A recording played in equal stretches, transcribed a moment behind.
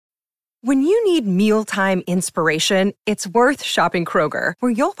When you need mealtime inspiration, it's worth shopping Kroger,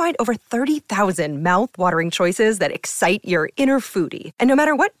 where you'll find over 30,000 mouth-watering choices that excite your inner foodie. And no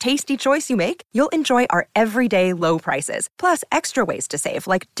matter what tasty choice you make, you'll enjoy our everyday low prices, plus extra ways to save,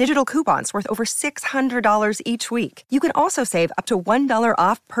 like digital coupons worth over $600 each week. You can also save up to $1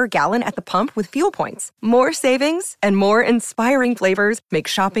 off per gallon at the pump with fuel points. More savings and more inspiring flavors make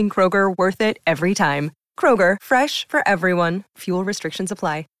shopping Kroger worth it every time. Kroger, fresh for everyone. Fuel restrictions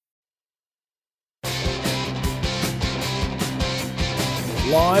apply.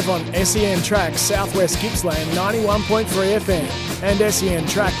 Live on SEN Track Southwest Gippsland 91.3 FM and SEN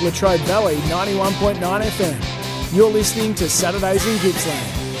Track Latrobe Valley 91.9 FM. You're listening to Saturdays in Gippsland.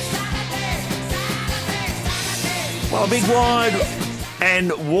 Well, a big, wide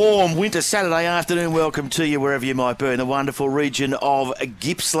and warm winter Saturday afternoon welcome to you wherever you might be in the wonderful region of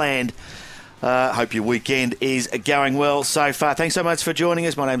Gippsland. Hope your weekend is going well so far. Thanks so much for joining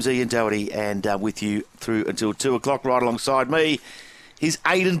us. My name's Ian Doherty and with you through until 2 o'clock right alongside me is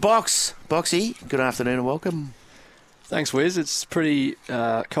Aidan Box. Boxy, good afternoon and welcome. Thanks, Wiz. It's pretty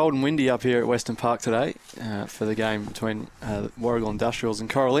cold and windy up here at Western Park today for the game between Warragul Industrials and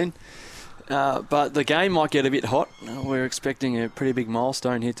Coralline. But the game might get a bit hot. We're expecting a pretty big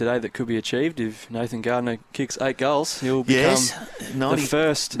milestone here today that could be achieved. If Nathan Gardner kicks 8 goals, he'll become the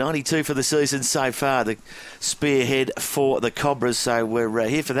first. 92 for the season so far, the spearhead for the Cobras. So we're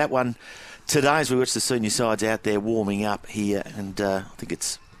here for that one today as we watch the senior sides out there warming up here. And I think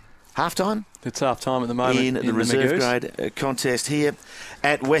it's half-time. It's half-time at the moment in the reserve grade contest here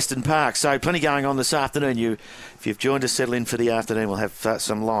at Western Park. So plenty going on this afternoon. If you've joined us, settle in for the afternoon. We'll have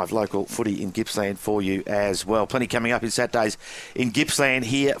some live local footy in Gippsland for you as well. Plenty coming up in Saturdays in Gippsland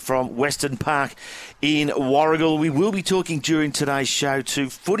here from Western Park in Warragul. We will be talking during today's show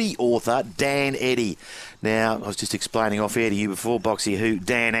to footy author Dan Eddy. Now, I was just explaining off air to you before, Boxy, who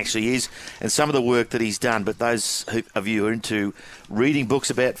Dan actually is and some of the work that he's done. But those of you who are into reading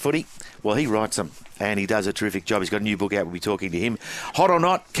books about footy, well, he writes them and he does a terrific job. He's got a new book out. We'll be talking to him. Hot or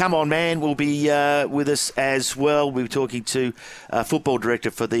not, come on, man, will be with us as well. We'll be talking to football director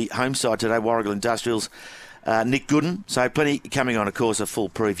for the home side today, Warragul Industrials, Nick Gooden. So plenty coming on, of course, a full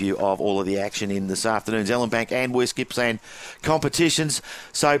preview of all of the action in this afternoon's Ellenbank and West Gippsland competitions.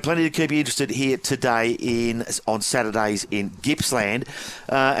 So plenty to keep you interested here today on Saturdays in Gippsland.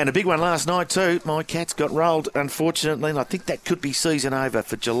 And a big one last night too. My Cats got rolled, unfortunately, and I think that could be season over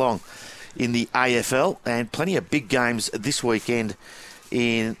for Geelong in the AFL. And plenty of big games this weekend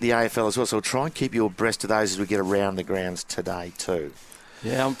in the AFL as well. So we'll try and keep you abreast of those as we get around the grounds today too.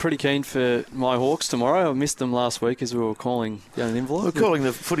 Yeah, I'm pretty keen for my Hawks tomorrow. I missed them last week as we were calling down an envelope. We were calling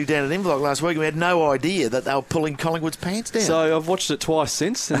the footy down an envelope last week and we had no idea that they were pulling Collingwood's pants down. So I've watched it twice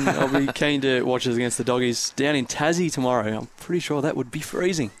since and I'll be keen to watch it against the Doggies down in Tassie tomorrow. I'm pretty sure that would be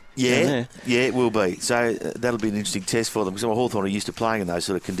freezing. Yeah, it will be. So that'll be an interesting test for them because Hawthorn are used to playing in those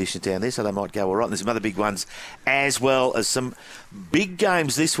sort of conditions down there, so they might go all right. And there's some other big ones as well as some big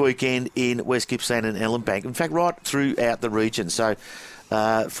games this weekend in West Gippsland and Ellenbank. In fact, right throughout the region. So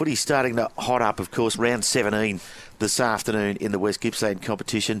footy's starting to hot up, of course, round 17 this afternoon in the West Gippsland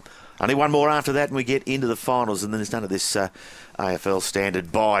competition. Only one more after that and we get into the finals, and then there's none of this AFL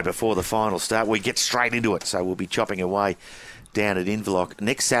standard bye before the finals start. We get straight into it, so we'll be chopping away down at Inverloch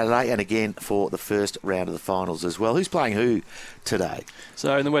next Saturday and again for the first round of the finals as well. Who's playing who today?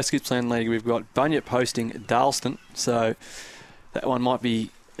 So in the West Gippsland League, we've got Bunyip hosting Darlston, so that one might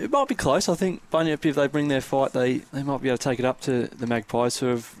be close. I think Bunyip, if they bring their fight, they might be able to take it up to the Magpies, who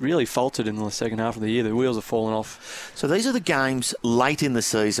have really faltered in the second half of the year. The wheels have fallen off. So these are the games late in the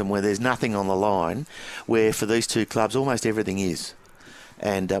season where there's nothing on the line, where for these two clubs almost everything is.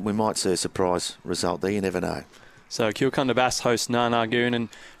 And we might see a surprise result there, you never know. So Kilcunda Bass hosts Narnagoon, and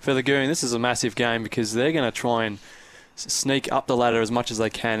for the Goon, this is a massive game because they're going to try and sneak up the ladder as much as they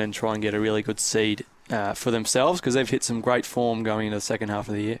can and try and get a really good seed for themselves because they've hit some great form going into the second half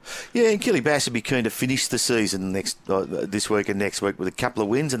of the year. Yeah, and Killy Bass would be keen to finish the season this week and next week with a couple of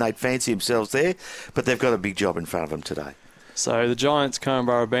wins, and they'd fancy themselves there, but they've got a big job in front of them today. So the Giants,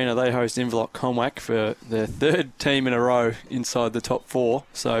 Coombarabina, they host Inverloch Comwack for their third team in a row inside the top 4.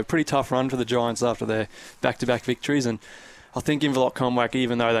 So pretty tough run for the Giants after their back-to-back victories. And I think Inverloch Comwack,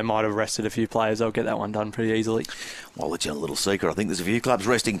 even though they might have rested a few players, they'll get that one done pretty easily. Well, I'll let you in a little secret. I think there's a few clubs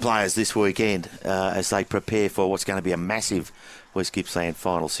resting players this weekend as they prepare for what's going to be a massive West Gippsland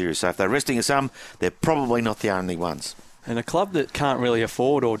final series. So if they're resting some, they're probably not the only ones. And a club that can't really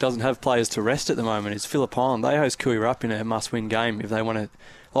afford or doesn't have players to rest at the moment is Phillip Island. They host Kooyurup in a must-win game if they want to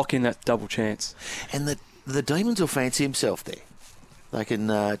lock in that double chance. And the Demons will fancy himself there. They can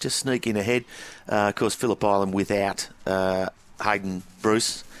just sneak in ahead. Of course, Phillip Island without Hayden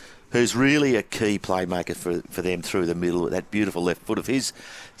Bruce who's really a key playmaker for them through the middle. That beautiful left foot of his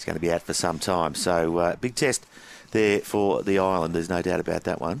is going to be out for some time. So big test there for the Island. There's no doubt about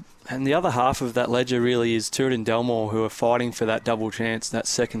that one. And the other half of that ledger really is Turin and Delmore, who are fighting for that double chance, that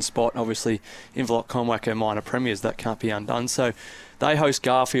second spot. Obviously, Inverloch, Conwacker, minor premiers, that can't be undone. So they host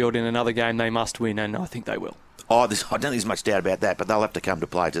Garfield in another game they must win, and I think they will. I don't think there's much doubt about that, but they'll have to come to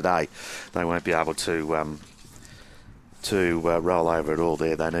play today. They won't be able to roll over at all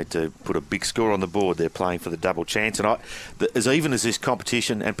there. They need to put a big score on the board. They're playing for the double chance. And as even as this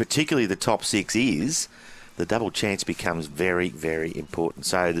competition, and particularly the top six is, the double chance becomes very, very important.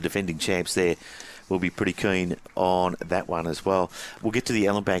 So the defending champs there will be pretty keen on that one as well. We'll get to the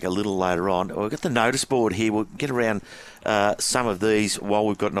Ellenbank a little later on. We've got the notice board here. We'll get around some of these while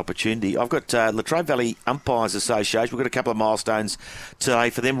we've got an opportunity. I've got Latrobe Valley Umpires Association. We've got a couple of milestones today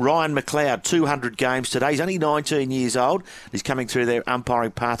for them. Ryan McLeod, 200 games today. He's only 19 years old. He's coming through their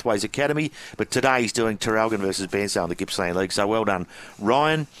Umpiring Pathways Academy, but today he's doing Terralgan versus Bairnsdale in the Gippsland League. So well done,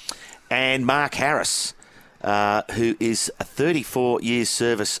 Ryan. And Mark Harris, who is a 34 years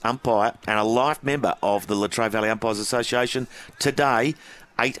service umpire and a life member of the Latrobe Valley Umpires Association. Today,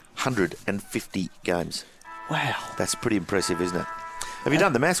 850 games. Wow. That's pretty impressive, isn't it? Have you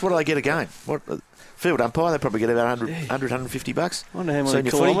done the maths? What do they get a game? What field umpire, they probably get about 150 bucks. I wonder how many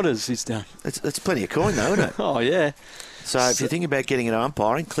kilometres he's done. It's plenty of coin, though, isn't it? Oh, yeah. So if you're thinking about getting into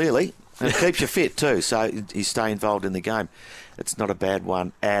umpiring, clearly, and it keeps you fit too, so you stay involved in the game. It's not a bad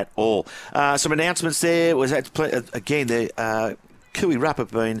one at all. Some announcements there. Again, the Cooey Rupp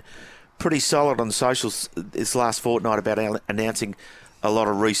have been pretty solid on the socials this last fortnight about announcing a lot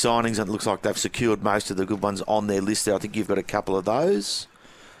of re-signings, and it looks like they've secured most of the good ones on their list there. I think you've got a couple of those.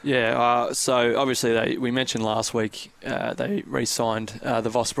 Yeah, so obviously we mentioned last week they re-signed the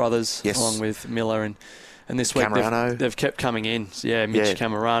Voss brothers, yes, along with Miller, and this week Camerano. they've kept coming in. Yeah, Mitch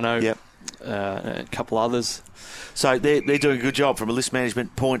Camerano, yep, a couple others. So they're doing a good job from a list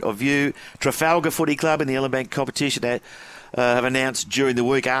management point of view. Trafalgar Footy Club in the Ellenbank competition have announced during the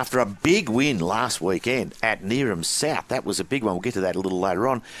week after a big win last weekend at Neeram South. That was a big one. We'll get to that a little later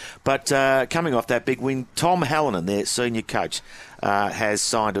on. But coming off that big win, Tom Hallinan, their senior coach, has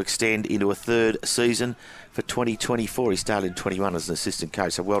signed to extend into a third season for 2024. He started in 21 as an assistant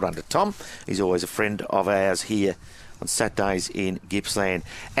coach. So well done to Tom. He's always a friend of ours here on Saturdays in Gippsland.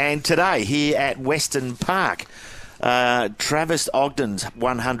 And today here at Western Park, Travis Ogden's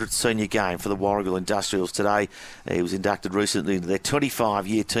 100th senior game for the Warragul Industrials today. He was inducted recently into their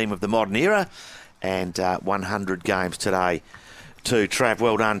 25-year team of the modern era, and 100 games today to Trav.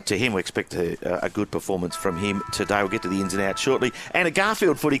 Well done to him. We expect a good performance from him today. We'll get to the ins and outs shortly. And a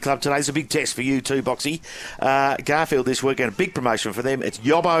Garfield Footy Club today is a big test for you too, Boxy. Garfield this weekend, a big promotion for them. It's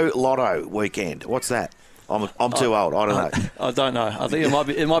Yobbo Lotto weekend. What's that? I'm too old. I don't know. I don't know. I think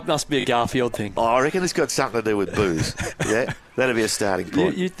it must be a Garfield thing. Oh, I reckon it's got something to do with booze. Yeah, that'd be a starting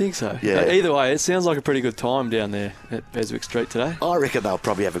point. You'd think so. Yeah. Either way, it sounds like a pretty good time down there at Beswick Street today. I reckon they'll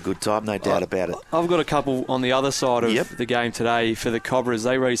probably have a good time, no doubt about it. I've got a couple on the other side of the game today for the Cobras.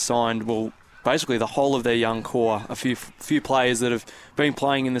 They re-signed, basically the whole of their young core. A few players that have been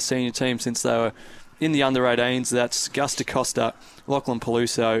playing in the senior team since they were in the under-18s. That's Gus DaCosta, Lachlan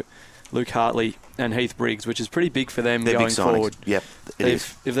Peluso, Luke Hartley and Heath Briggs, which is pretty big for them. They're going forward. Yep,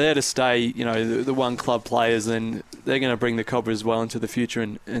 if they're to stay, the one club players, then they're going to bring the Cobras well into the future,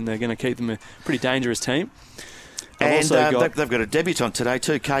 and they're going to keep them a pretty dangerous team. And they've got a debutant today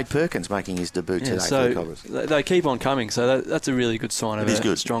too, Cade Perkins making his debut today for the Cobras. They keep on coming, so that's a really good sign of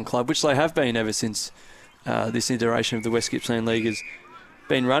a strong club, which they have been ever since this iteration of the West Gippsland League has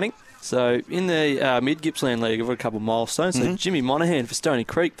been running. So in the Mid-Gippsland League, I've got a couple of milestones. So Jimmy Monaghan for Stony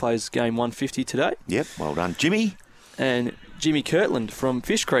Creek plays game 150 today. Yep, well done, Jimmy. And Jimmy Kirtland from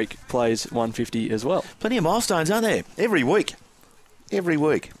Fish Creek plays 150 as well. Plenty of milestones, aren't there? Every week. Any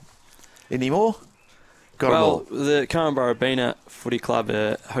more? The Currumborough Bena Footy Club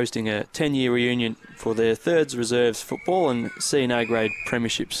are hosting a 10-year reunion for their thirds reserves football and C&A grade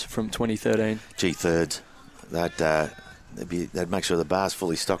premierships from 2013. Gee, thirds. They'd make sure the bar's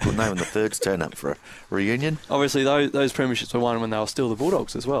fully stocked, wouldn't they, when the thirds turn up for a reunion? Obviously, those premierships were won when they were still the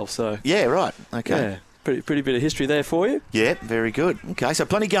Bulldogs as well. So yeah, right. Okay. Yeah, pretty bit of history there for you. Yeah, very good. Okay, so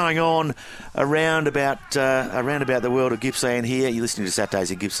plenty going on around about the world of Gippsland here. You're listening to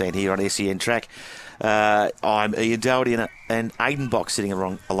Saturdays in Gippsland here on SEN Track. I'm Ian Doherty and Aidan Box sitting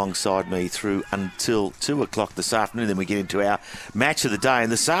alongside me through until 2 o'clock this afternoon. Then we get into our match of the day.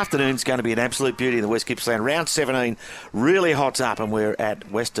 And this afternoon's going to be an absolute beauty in the West Gippsland. Round 17 really hot up, and we're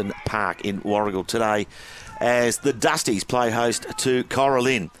at Western Park in Warragul today as the Dusties play host to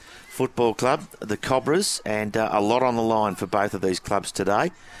Coralin. Football Club, the Cobras, and a lot on the line for both of these clubs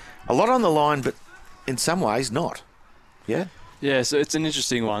today. A lot on the line, but in some ways not. Yeah? Yeah, so it's an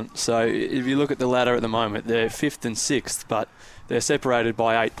interesting one. So if you look at the ladder at the moment, they're 5th and 6th, but they're separated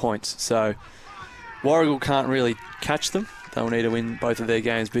by 8 points. So Warragul can't really catch them. They'll need to win both of their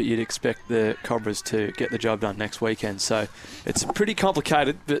games, but you'd expect the Cobras to get the job done next weekend. So it's pretty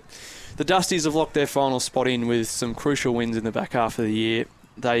complicated, but the Dusties have locked their final spot in with some crucial wins in the back half of the year.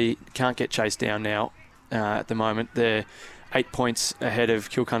 They can't get chased down now at the moment. They're 8 points ahead of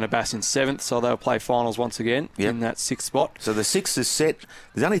Kilcunna Bass in 7th, so they'll play finals once again in that 6th spot. So the 6th is set.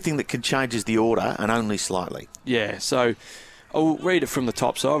 The only thing that can change is the order, and only slightly. Yeah, so I'll read it from the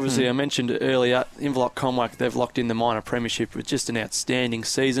top. So obviously I mentioned earlier, Inverloch Comwak, they've locked in the minor premiership with just an outstanding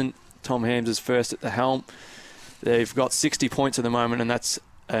season. Tom Hams is first at the helm. They've got 60 points at the moment, and that's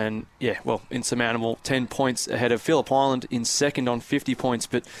insurmountable. 10 points ahead of Phillip Island in second on 50 points.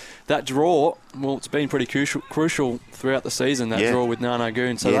 But that draw, well, it's been pretty crucial throughout the season, that draw with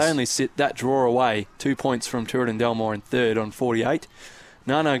Narnagoon. So they only sit that draw away, 2 points from Tooradin Delmore in third on 48.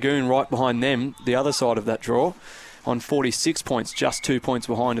 Narnagoon right behind them, the other side of that draw, on 46 points, just 2 points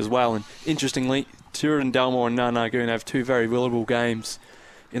behind as well. And interestingly, Tooradin Delmore and Narnagoon have two very winnable games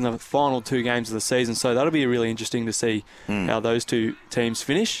in the final 2 games of the season. So that'll be really interesting to see how those two teams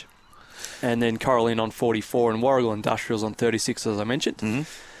finish. And then Coralline on 44 and Warragul Industrials on 36, as I mentioned.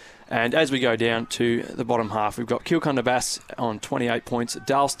 And as we go down to the bottom half, we've got Kilcunna Bass on 28 points,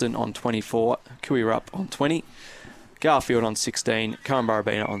 Dalston on 24, Kuirup on 20, Garfield on 16,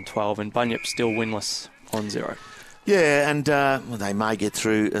 Currumbarabina on 12, and Bunyip still winless on 0. Yeah, and they may get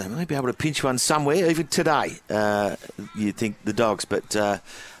through. They may be able to pinch one somewhere, even today. You'd think the Dogs, but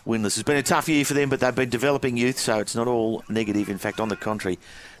winless. It's been a tough year for them, but they've been developing youth, so it's not all negative. In fact, on the contrary,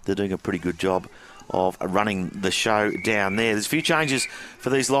 they're doing a pretty good job of running the show down there. There's a few changes for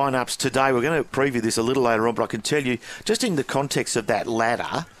these lineups today. We're going to preview this a little later on, but I can tell you, just in the context of that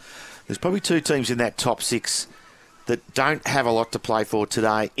ladder, there's probably 2 teams in that top 6 that don't have a lot to play for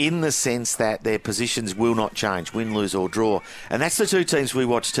today, in the sense that their positions will not change, win, lose or draw. And that's the 2 teams we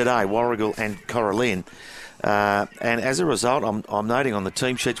watched today, Warragul and Coralline. And as a result, I'm noting on the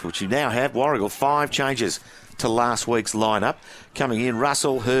team sheets, which you now have, Warragul 5 changes to last week's lineup. Coming in,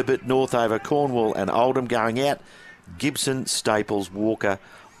 Russell, Herbert, Northover, Cornwall and Oldham. Going out, Gibson, Staples, Walker,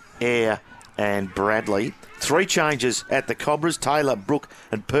 Eyre and Bradley. 3 changes at the Cobras. Taylor, Brook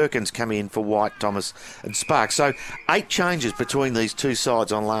and Perkins come in for White, Thomas and Sparks. So 8 changes between these 2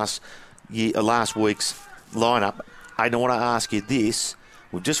 sides on last week's lineup. I want to ask you this.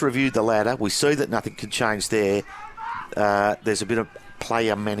 We've just reviewed the ladder. We see that nothing can change there. There's a bit of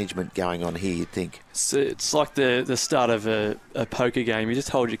player management going on here, you'd think. It's like the start of a poker game. You just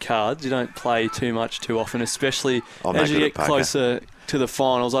hold your cards. You don't play too much too often, especially as you get closer to the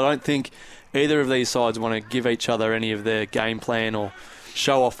finals. I don't think either of these sides want to give each other any of their game plan or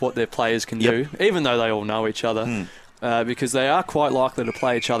show off what their players can do, even though they all know each other, because they are quite likely to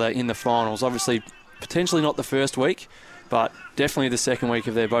play each other in the finals. Obviously, potentially not the first week, but definitely the second week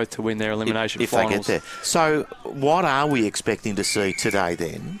if they're both to win their elimination finals. If they get there. So what are we expecting to see today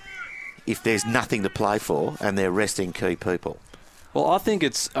then, if there's nothing to play for and they're resting key people? Well, I think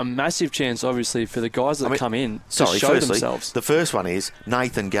it's a massive chance, obviously, for the guys that come in to show themselves. The first one is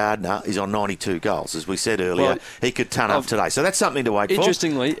Nathan Gardner is on 92 goals, as we said earlier. Well, he could turn up today. So that's something to wait for.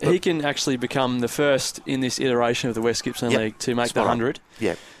 Interestingly, he can actually become the first in this iteration of the West Gippsland League to make the 100.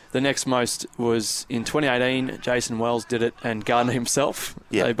 Yeah. The next most was in 2018. Jason Wells did it, and Gardner himself.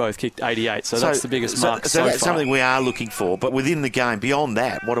 Yep. They both kicked 88, so that's the biggest mark so that's far. Something we are looking for. But within the game, beyond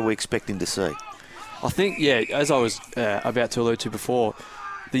that, what are we expecting to see? I think, as I was about to allude to before,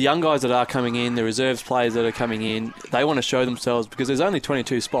 the young guys that are coming in, the reserves players that are coming in, they want to show themselves because there's only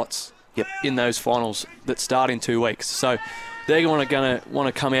 22 spots in those finals that start in 2 weeks. So they're going to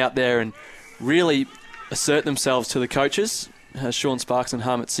want to come out there and really assert themselves to the coaches, Sean Sparks and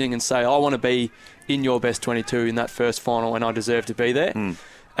Harmit Singh, and say, I want to be in your best 22 in that first final and I deserve to be there.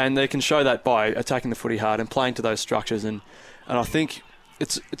 And they can show that by attacking the footy hard and playing to those structures. And I think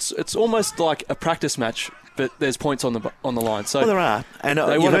it's almost like a practice match, but there's points on the line. So there are. And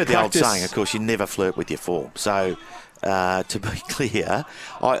you've heard the old saying, of course, you never flirt with your form. So to be clear,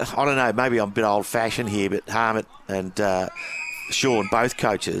 I don't know, maybe I'm a bit old-fashioned here, but Harmit and Sean, both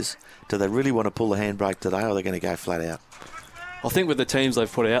coaches, do they really want to pull the handbrake today, or are they going to go flat out? I think with the teams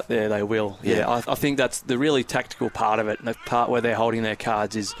they've put out there, they will. Yeah, I think that's the really tactical part of it. And the part where they're holding their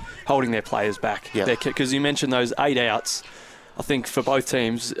cards is holding their players back. Because you mentioned those 8 outs. I think for both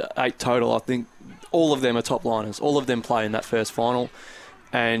teams, 8 total, I think all of them are top liners. All of them play in that first final.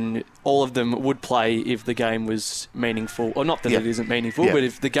 and all of them would play if the game was meaningful. Or not that it isn't meaningful, but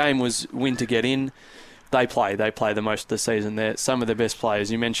if the game was win to get in, they play. They play the most of the season. They're some of the best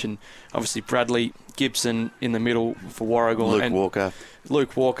players. You mentioned, obviously, Bradley, Gibson in the middle for Warragul.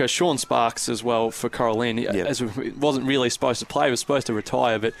 Luke Walker, Sean Sparks as well for Coralline. As wasn't really supposed to play, he was supposed to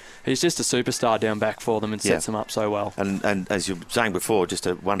retire, but he's just a superstar down back for them and sets them up so well. And as you were saying before, just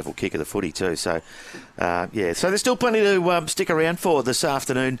a wonderful kick of the footy too. So, so there's still plenty to stick around for this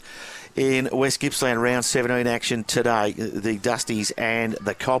afternoon in West Gippsland round 17 action today. The Dusties and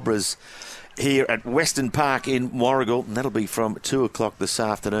the Cobras here at Western Park in Warragul, and that'll be from 2 o'clock this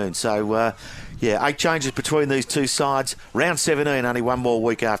afternoon. So, 8 changes between these two sides. Round 17, only one more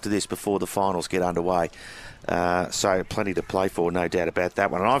week after this before the finals get underway. So plenty to play for, no doubt about that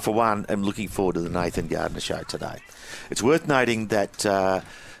one. And I, for one, am looking forward to the Nathan Gardner show today. It's worth noting that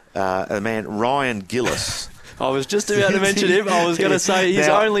a man, Ryan Gillis... I was just about to mention him. I was going to say his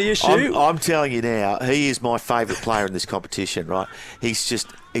only issue. I'm telling you now, he is my favourite player in this competition, right?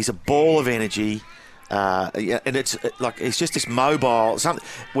 He's a ball of energy. And it's like he's just this mobile.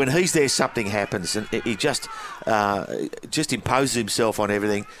 When he's there, something happens, and he just imposes himself on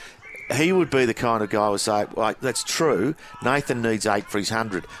everything. He would be the kind of guy who would say, like, that's true, Nathan needs 8 for his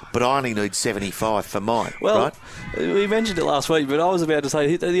 100, but I only need 75 for mine. Well, right? We mentioned it last week, but I was about to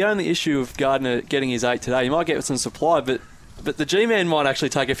say the only issue of Gardner getting his 8 today, he might get some supply, but the G-Man might actually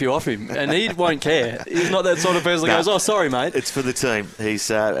take a few off him, and he won't care. He's not that sort of person that goes, oh, sorry, mate. It's for the team.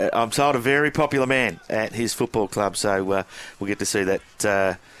 He's, I'm told, a very popular man at his football club, so we'll get to see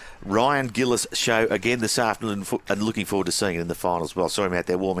that Ryan Gillis show again this afternoon, and looking forward to seeing it in the finals as well. Saw him out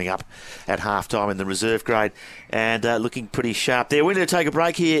there warming up at halftime in the reserve grade, and looking pretty sharp there. We're going to take a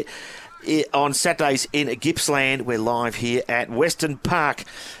break here on Saturdays in Gippsland. We're live here at Western Park,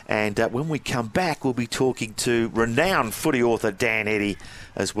 and when we come back, we'll be talking to renowned footy author Dan Eddy,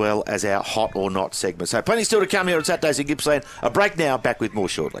 as well as our Hot or Not segment. So plenty still to come here on Saturdays in Gippsland. A break now, back with more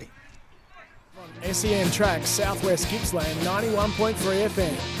shortly. SEN Track Southwest Gippsland 91.3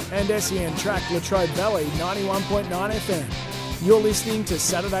 FM and SEN Track Latrobe Valley 91.9 FM. You're listening to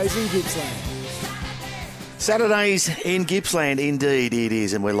Saturdays in Gippsland. Saturdays in Gippsland, indeed it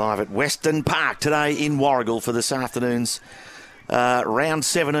is, and we're live at Western Park today in Warragul for this afternoon's round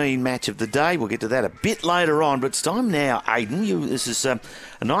 17 match of the day. We'll get to that a bit later on, but it's time now, Aidan. This is a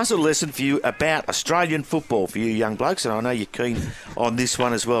nice little lesson for you about Australian football for you young blokes, and I know you're keen on this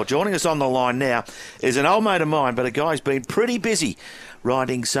one as well. Joining us on the line now is an old mate of mine, but a guy who's been pretty busy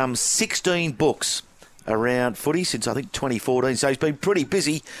writing some 16 books around footy since, I think, 2014, so he's been pretty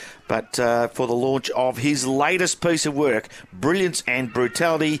busy. But for the launch of his latest piece of work, Brilliance and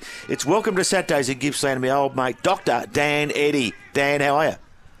Brutality, it's welcome to Saturdays in Gippsland, my old mate, Dr. Dan Eddy. Dan, how are you?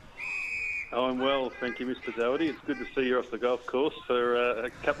 Oh, I'm well, thank you, Mr. Doherty. It's good to see you off the golf course for a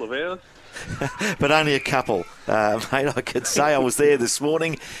couple of hours. But only a couple, mate. I could say I was there this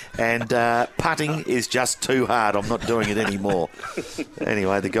morning, and putting is just too hard. I'm not doing it anymore.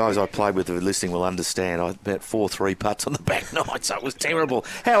 Anyway, the guys I played with who are listening will understand. I had about 4 3-putts on the back nine, so it was terrible.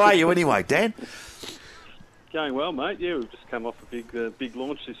 How are you anyway, Dan? Going well, mate. Yeah, we've just come off a big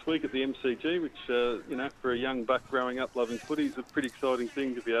launch this week at the MCG, which, for a young buck growing up loving footy is a pretty exciting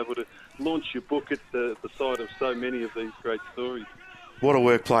thing to be able to launch your book at the side of so many of these great stories. What a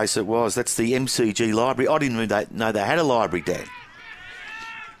workplace it was. That's the MCG library. I didn't even know they had a library, Dan.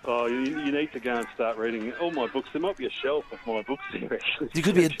 Oh, you need to go and start reading all my books. There might be a shelf of my books here, actually. There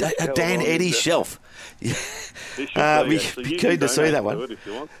could be a Dan Eddy shelf. Be keen to see that one. If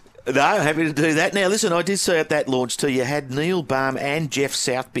you want. No, happy to do that. Now, listen, I did see at that launch too, you had Neil Baum and Jeff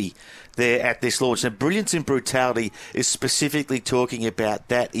Southby there at this launch. Now, Brilliance and Brutality is specifically talking about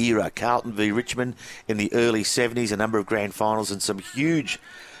that era, Carlton v Richmond in the early 70s, a number of grand finals and some huge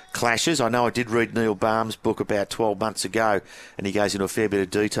clashes. I know I did read Neil Baum's book about 12 months ago, and he goes into a fair bit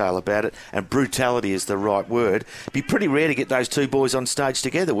of detail about it, and brutality is the right word. It'd be pretty rare to get those two boys on stage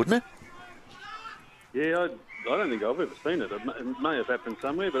together, wouldn't it? Yeah, I don't think I've ever seen it. It may have happened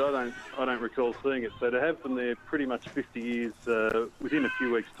somewhere, but I don't recall seeing it. So to have them there pretty much 50 years, within a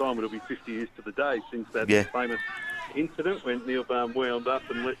few weeks' time, it'll be 50 years to the day since that famous incident when Neil Baum wound up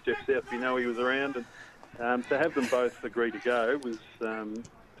and let Jeff Southby know he was around. And to have them both agree to go was,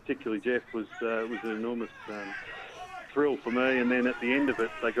 particularly Jeff, was an enormous thrill for me. And then at the end of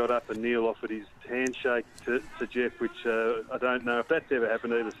it, they got up and Neil offered his handshake to Jeff, which I don't know if that's ever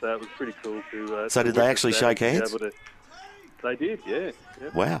happened either, so it was pretty cool to... so did they actually shake hands? They did, yeah.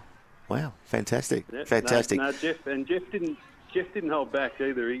 Wow, fantastic, yeah, fantastic. No, Jeff didn't hold back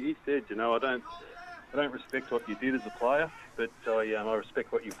either. He said, I don't respect what you did as a player, but I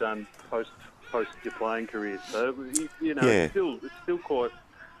respect what you've done post post your playing career. So Yeah. it's still quite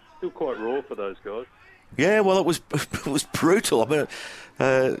raw for those guys. Yeah, well, it was brutal. I mean,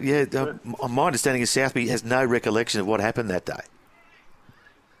 my understanding is Southby has no recollection of what happened that day.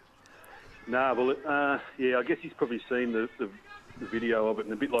 No, well, I guess he's probably seen the video of it,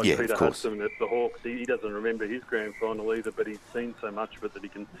 and a bit like Peter Hudson at the Hawks, he doesn't remember his grand final either, but he's seen so much of it that he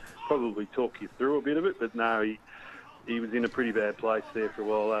can probably talk you through a bit of it. But no, he was in a pretty bad place there for a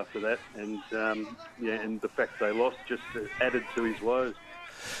while after that, and and the fact they lost just added to his woes.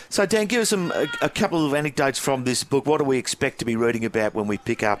 So, Dan, give us a couple of anecdotes from this book. What do we expect to be reading about when we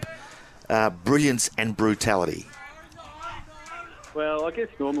pick up Brilliance and Brutality? Well, I guess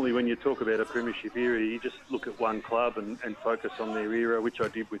normally when you talk about a premiership era, you just look at one club and focus on their era, which I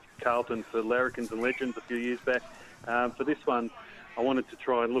did with Carlton for Larrikins and Legends a few years back. For this one, I wanted to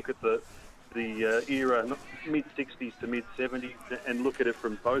try and look at the era, mid-60s to mid-70s, and look at it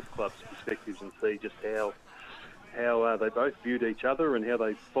from both clubs' perspectives and see just how they both viewed each other and how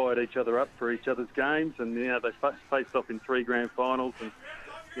they fired each other up for each other's games. And, they faced off in 3 grand finals, and,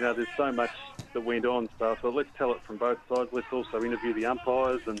 there's so much that went on. So let's tell it from both sides. Let's also interview the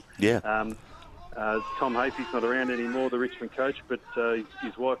umpires. And Tom Hafey's not around anymore, the Richmond coach, but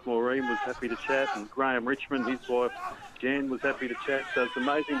his wife Maureen was happy to chat, and Graham Richmond, his wife Jan, was happy to chat. So it's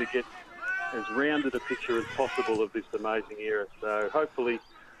amazing to get as rounded a picture as possible of this amazing era. So hopefully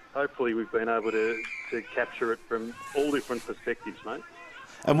we've been able to capture it from all different perspectives, mate.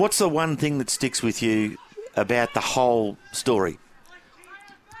 And what's the one thing that sticks with you about the whole story?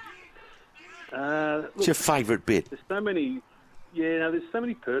 What's your favourite bit? There's so many. There's so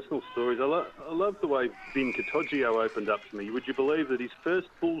many personal stories. I love the way Vin Catoggio opened up to me. Would you believe that his first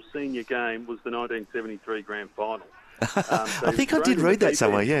full senior game was the 1973 grand final? So I think I did read that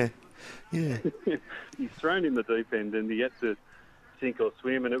somewhere. Yeah. He's thrown in the deep end, and he had to sink or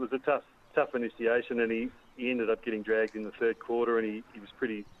swim, and it was a tough initiation, and he ended up getting dragged in the third quarter, and he was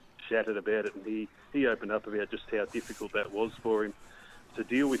pretty shattered about it, and he opened up about just how difficult that was for him to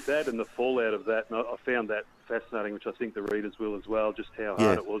deal with that and the fallout of that. And I found that fascinating, which I think the readers will as well, just how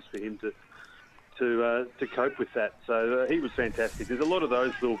hard it was for him to cope with that. So he was fantastic. There's a lot of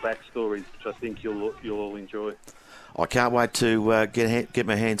those little backstories which I think you'll all enjoy. I can't wait to get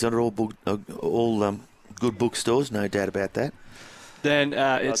my hands on it. All good bookstores, no doubt about that. Dan,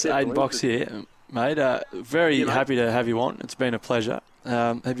 it's Aidan Box here, mate. Very happy to have you on. It's been a pleasure.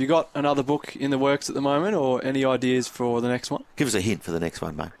 Have you got another book in the works at the moment, or any ideas for the next one? Give us a hint for the next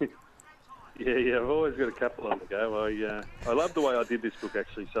one, mate. Yeah, I've always got a couple on the go. I love the way I did this book,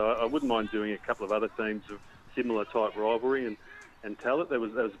 actually, so I wouldn't mind doing a couple of other themes of similar type rivalry and tell it. That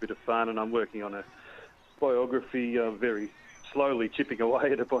was a bit of fun, and I'm working on a biography, very slowly chipping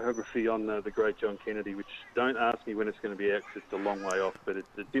away at a biography on the great John Kennedy, which don't ask me when it's going to be out because it's a long way off, but it's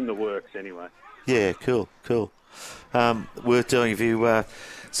in the works anyway. Yeah, cool. Worth doing. If you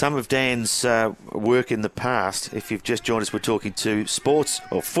some of Dan's work in the past, if you've just joined us, we're talking to sports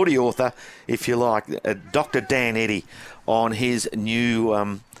or footy author, if you like, Dr. Dan Eddy, on his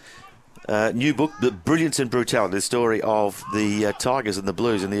new book, The Brilliance and Brutality, the story of the Tigers and the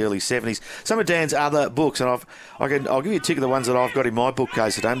Blues in the early 70s. Some of Dan's other books, and I'll give you a tick of the ones that I've got in my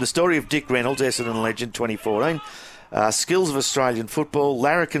bookcase at home. The Story of Dick Reynolds, Essendon Legend, 2014. Skills of Australian Football,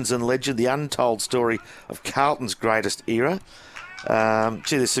 Larrikins and Legend, The Untold Story of Carlton's Greatest Era.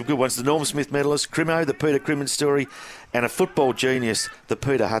 There's some good ones. The Norm Smith Medalist, Crimo, The Peter Crimmins Story, and A Football Genius, The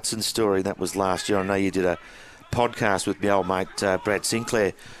Peter Hudson Story. That was last year. I know you did a podcast with my old mate Brad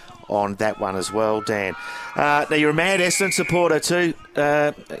Sinclair on that one as well, Dan. Now, you're a mad Essendon supporter too,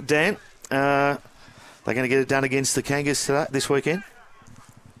 Dan. They're going to get it done against the Kangas this weekend?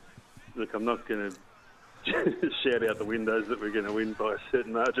 Look, I'm not going to shout out the windows that we're going to win by a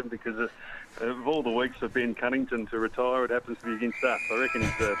certain margin because of all the weeks for Ben Cunnington to retire, it happens to be against us. I reckon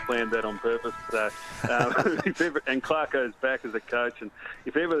he's planned that on purpose. So, and Clarko's back as a coach, and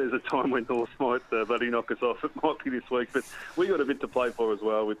if ever there's a time when North might bloody knock us off, it might be this week. But we got a bit to play for as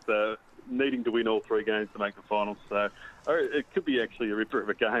well, with needing to win all 3 games to make the finals. So it could be actually a ripper of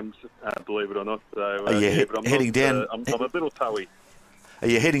a game, believe it or not. So, are you but I'm heading down? I'm a little toey. Are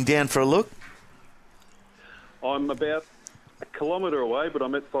you heading down for a look? I'm about a kilometre away, but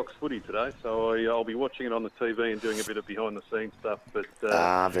I'm at Fox Footy today, so I'll be watching it on the TV and doing a bit of behind-the-scenes stuff. But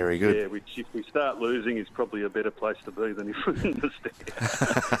very good. Yeah, which if we start losing is probably a better place to be than if we're in the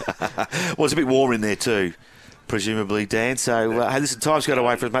stand. Well, it's a bit warm in there too, presumably, Dan. So, hey, listen, time's got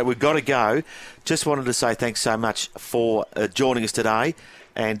away from us, mate. We've got to go. Just wanted to say thanks so much for joining us today,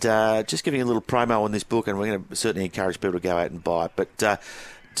 and just giving a little promo on this book, and we're going to certainly encourage people to go out and buy it. But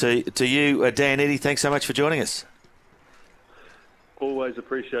to you, Dan Eddy, thanks so much for joining us. always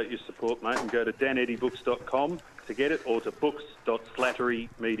appreciate your support, mate, and go to daneddybooks.com to get it, or to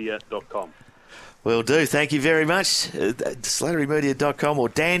books.slatterymedia.com. Will do. Thank you very much. Slatterymedia.com or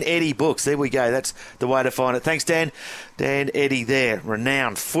Dan Eddy Books. There we go. That's the way to find it. Thanks, Dan. Dan Eddy there,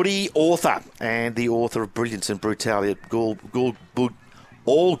 renowned footy author and the author of Brilliance and Brutality at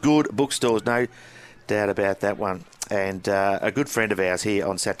all good bookstores. No doubt about that one. And a good friend of ours here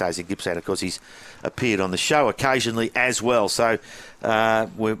on Saturdays in Gippsland. Of course, he's appeared on the show occasionally as well. So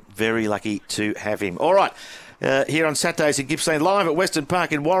we're very lucky to have him. All right. Here on Saturdays in Gippsland, live at Western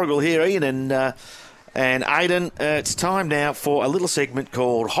Park in Warragul here, Ian and Aidan. It's time now for a little segment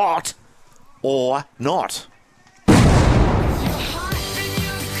called Hot or Not.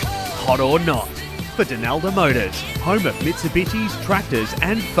 Hot or Not for Donalda Motors, home of Mitsubishi's tractors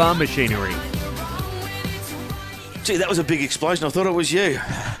and farm machinery. Gee, that was a big explosion. I thought it was you,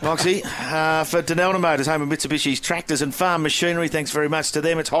 Moxie. For Donalda Motors, home of Mitsubishi's tractors and farm machinery. Thanks very much to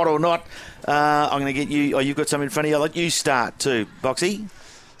them. It's hot or not. I'm going to get you. Oh, you've got something in front of you. I'll let you start too, Boxy.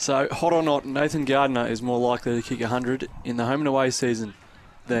 So, hot or not, Nathan Gardner is more likely to kick 100 in the home and away season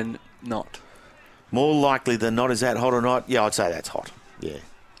than not. More likely than not. Is that hot or not? Yeah, I'd say that's hot. Yeah,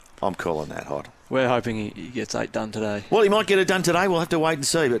 I'm calling that hot. We're hoping he gets 8 done today. Well, he might get it done today. We'll have to wait and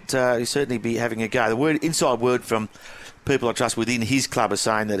see, but he'll certainly be having a go. The inside word from people I trust within his club are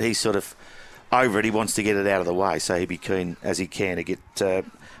saying that he's sort of over it. He wants to get it out of the way, so he'd be keen as he can to get...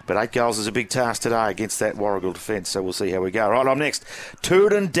 but 8 goals is a big task today against that Warragul defence, so we'll see how we go. Right, I'm next.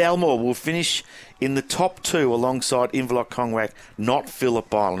 Tooradin Dalmore will finish in the top 2 alongside Inverloch Congwack, not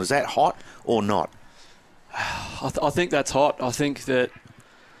Phillip Island. Is that hot or not? I think that's hot. I think that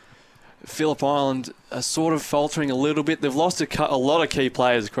Phillip Island are sort of faltering a little bit. They've lost a lot of key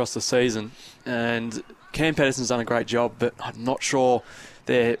players across the season, and Cam Pedersen's done a great job, but I'm not sure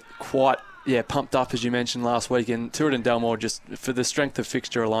they're quite pumped up, as you mentioned last week. And Tooradin Dalmore, just for the strength of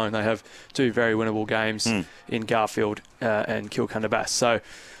fixture alone, they have 2 very winnable games in Garfield and Kilcunda-Bass. So,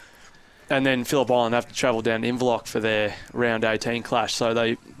 and then Phillip Island have to travel down to Inverloch for their round 18 clash. So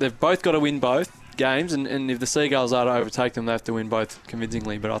they've both got to win both games, and if the Seagulls are to overtake them, they have to win both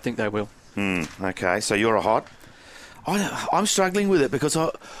convincingly, but I think they will. Okay, so you're a hot. I'm struggling with it because,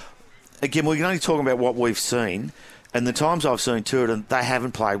 again, we're only talking about what we've seen, and the times I've seen Tooradin, they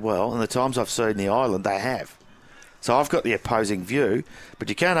haven't played well, and the times I've seen the Island, they have. So I've got the opposing view, but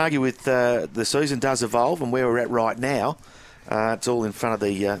you can't argue with the season does evolve, and where we're at right now, it's all in front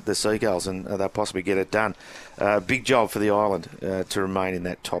of the Seagulls, and they'll possibly get it done. Big job for the Island to remain in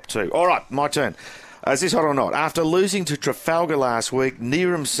that top 2. All right, my turn. Is this hot or not? After losing to Trafalgar last week,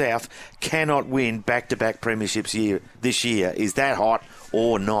 Neeram South cannot win back-to-back premierships this year. Is that hot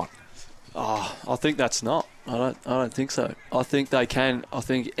or not? Oh, I think that's not. I don't think so. I think they can. I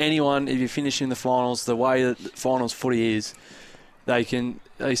think anyone, if you finish in the finals, the way that finals footy is,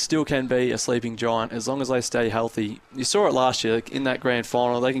 they still can be a sleeping giant as long as they stay healthy. You saw it last year in that grand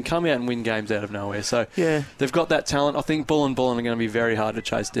final. They can come out and win games out of nowhere. So yeah, they've got that talent. I think Bullen are going to be very hard to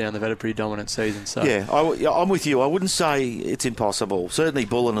chase down. They've had a pretty dominant season. So yeah, I'm with you. I wouldn't say it's impossible. Certainly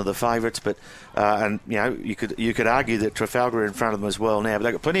Bullen are the favourites, but and you could argue that Trafalgar are in front of them as well now. But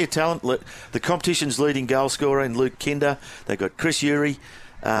they've got plenty of talent. The competition's leading goal scorer in Luke Kinder. They've got Chris Urey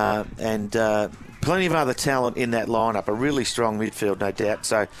and plenty of other talent in that lineup. A really strong midfield, no doubt.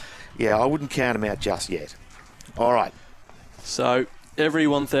 So, yeah, I wouldn't count them out just yet. All right. So, every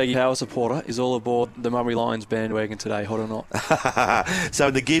 130 Power supporter is all aboard the Murray Lions bandwagon today, hot or not. So,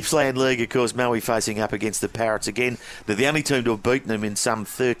 in the Gippsland League, of course, Murray facing up against the Parrots again. They're the only team to have beaten them in some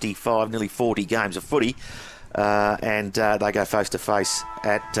 35, nearly 40 games of footy. And they go face-to-face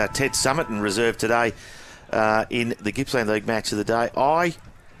at Ted Summit and reserve today in the Gippsland League match of the day. I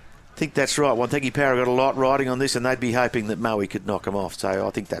think that's right. Wonthaggi Power got a lot riding on this, and they'd be hoping that Maui could knock them off. So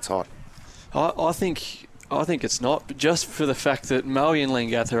I think that's hot. I think it's not, but just for the fact that Maui and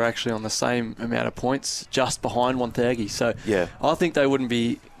Langath are actually on the same amount of points, just behind Wonthaggi. So yeah, I think they wouldn't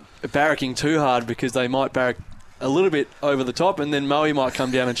be barracking too hard because they might barrack a little bit over the top, and then Maui might come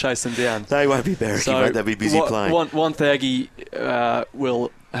down and chase them down. They won't be barracking, mate. They'll be busy playing. Wonthaggi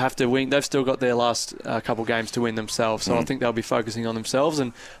will have to win. They've still got their last couple games to win themselves, so I think they'll be focusing on themselves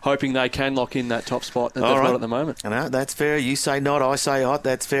and hoping they can lock in that top spot that they've got at the moment. No, that's fair. You say not, I say hot.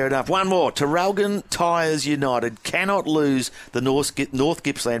 That's fair enough. One more. Traralgon Tyres United cannot lose the North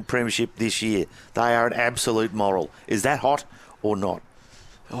Gippsland Premiership this year. They are an absolute moral. Is that hot or not?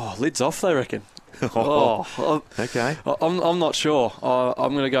 Oh, lids off, they reckon. Okay. I'm not sure.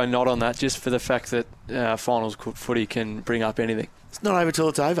 I'm going to go not on that, just for the fact that finals footy can bring up anything. It's not over till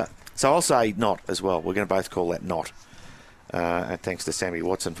it's over. So I'll say not as well. We're going to both call that not. And thanks to Sammy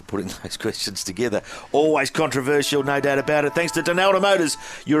Watson for putting those questions together. Always controversial, no doubt about it. Thanks to Donalda Motors,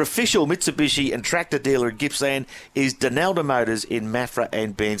 your official Mitsubishi and tractor dealer in Gippsland is Donalda Motors in Maffra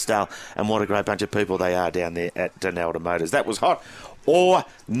and Bairnsdale. And what a great bunch of people they are down there at Donalda Motors. That was hot or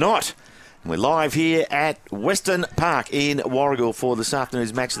not. We're live here at Western Park in Warragul for this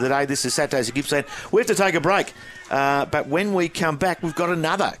afternoon's match of the day. This is Saturdays in Gippsland. We have to take a break. But when we come back, we've got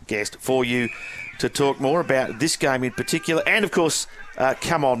another guest for you to talk more about this game in particular. And, of course,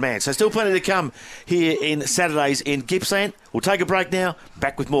 Come On Man. So still plenty to come here in Saturdays in Gippsland. We'll take a break now.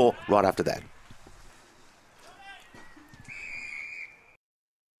 Back with more right after that.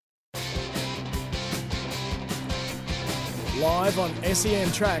 Live on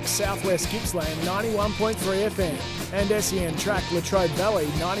SEN Track Southwest Gippsland 91.3 FM and SEN Track Latrobe Valley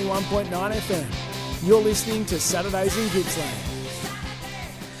 91.9 FM. You're listening to Saturdays in Gippsland.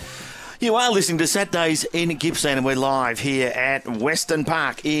 You are listening to Saturdays in Gippsland, and we're live here at Western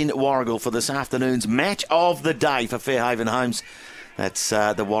Park in Warragul for this afternoon's match of the day for Fairhaven Homes. That's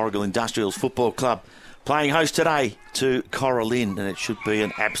the Warragul Industrials Football Club playing host today to Coralin, and it should be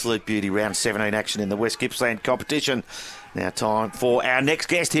an absolute beauty. Round 17 action in the West Gippsland competition. Now time for our next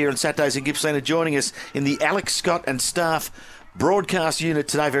guest here on Saturdays in Gippsland, and joining us in the Alex Scott and staff broadcast unit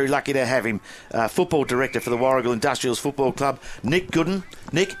today. Very lucky to have him, football director for the Warragul Industrials Football Club, Nick Gooden.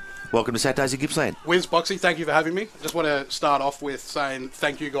 Nick, welcome to Saturdays in Gippsland. Wiz, Boxy, thank you for having me. I just want to start off with saying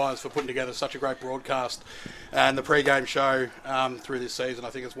thank you guys for putting together such a great broadcast and the pre-game show through this season.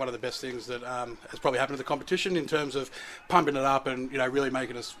 I think it's one of the best things that has probably happened to the competition in terms of pumping it up and really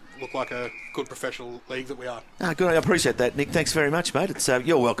making us look like a good professional league that we are. Good, I appreciate that, Nick. Thanks very much, mate. It's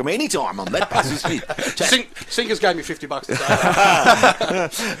you're welcome anytime on that basis. Sinkers gave me $50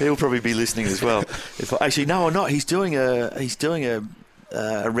 today. He'll probably be listening as well. Actually, no, or not. He's doing a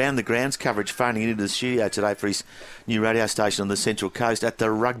around the grounds coverage, phoning into the studio today for his new radio station on the Central Coast at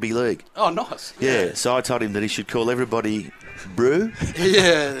the Rugby League. Oh, nice. Yeah, so I told him that he should call everybody Brew.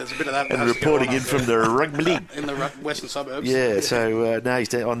 Yeah, there's a bit of that. And reporting in from the Rugby League. In the western suburbs. Yeah, so no, he's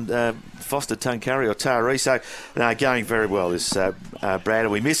down on Foster, Tuncurry or Taree. So going very well is Brad,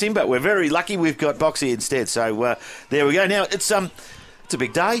 and we miss him, but we're very lucky we've got Boxy instead. So there we go. Now, it's a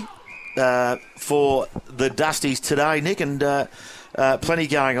big day for the Dusties today, Nick, and plenty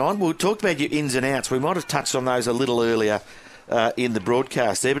going on. We'll talk about your ins and outs. We might have touched on those a little earlier in the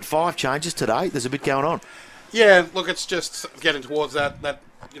broadcast there, but 5 changes today. There's a bit going on. Yeah, look, it's just getting towards that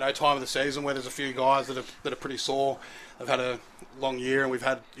time of the season where there's a few guys that are pretty sore. They've had a long year, and we've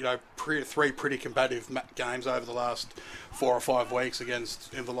had 3 pretty combative games over the last 4 or 5 weeks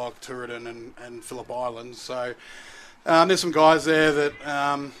against Inverloch, Tooradin, and Phillip Island. So there's some guys there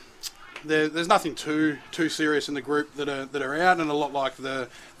that. There's nothing too serious in the group that are out, and a lot like the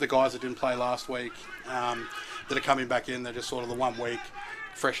guys that didn't play last week that are coming back in. They're just sort of the 1 week,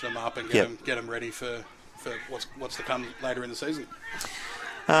 freshen them up and get them ready for what's to come later in the season.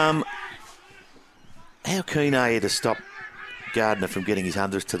 How keen are you to stop Gardner from getting his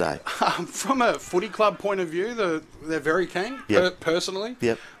hundreds today? From a footy club point of view, they're very keen. Yep. Personally,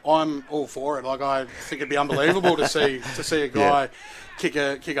 yep. I'm all for it. Like, I think it'd be unbelievable to see a guy kick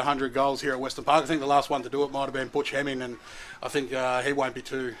 100 goals here at Western Park. I think the last one to do it might have been Butch Hemming, and I think he won't be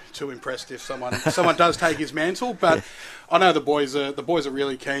too impressed if someone does take his mantle. But I know the boys are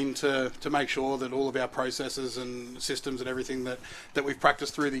really keen to make sure that all of our processes and systems and everything that we've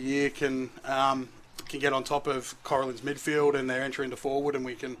practiced through the year can get on top of Coralin's midfield and their entry into forward, and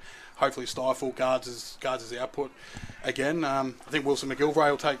we can hopefully stifle guards as the output again. I think Wilson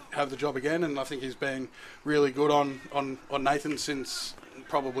McGilvray will have the job again, and I think he's been really good on Nathan since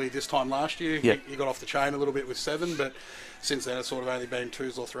probably this time last year. Yep. He got off the chain a little bit with 7, but since then it's sort of only been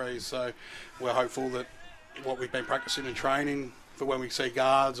 2s or 3s. So we're hopeful that what we've been practicing and training for when we see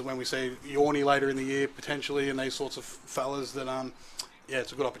guards and when we see Yornie later in the year potentially, and these sorts of fellas that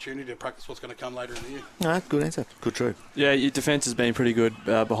it's a good opportunity to practice what's going to come later in the year. No, good answer. Good, true. Yeah, your defence has been pretty good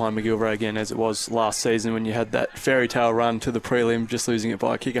behind McGilvray again, as it was last season when you had that fairy tale run to the prelim, just losing it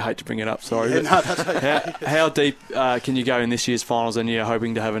by a kick. I hate to bring it up, sorry. Yeah, no, that's okay. How deep can you go in this year's finals, and you're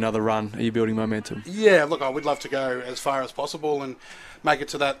hoping to have another run? Are you building momentum? Yeah, look, I would love to go as far as possible and make it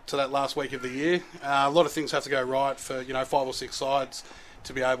to that last week of the year. A lot of things have to go right for 5 or 6 sides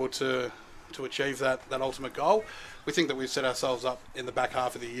to be able to achieve that ultimate goal. We think that we've set ourselves up in the back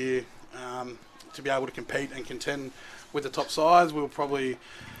half of the year to be able to compete and contend with the top sides. We were probably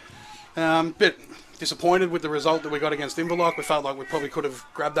a bit disappointed with the result that we got against Inverloch. We felt like we probably could have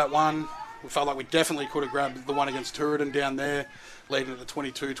grabbed that one. We felt like we definitely could have grabbed the one against Tooradin down there, leading at the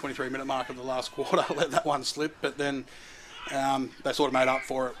 22-23 minute mark of the last quarter. Let that one slip, but then they sort of made up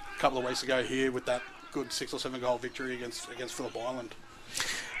for it a couple of weeks ago here with that good 6 or 7 goal victory against Phillip Island.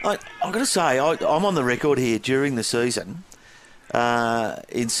 I've got to say, I'm on the record here during the season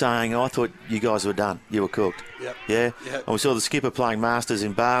in saying I thought you guys were done. You were cooked. Yep. Yeah? Yep. And we saw the skipper playing Masters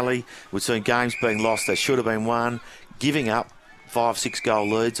in Bali. We've seen games being lost that should have been won, giving up 5-6 goal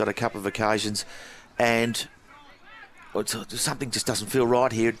leads on a couple of occasions. And something just doesn't feel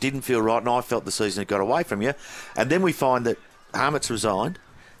right here. It didn't feel right, and I felt the season had got away from you. And then we find that Harmett's resigned.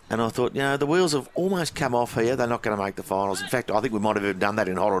 And I thought, the wheels have almost come off here. They're not going to make the finals. In fact, I think we might have even done that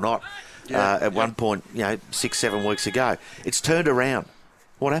in Hot or Not at one point, 6-7 weeks ago. It's turned around.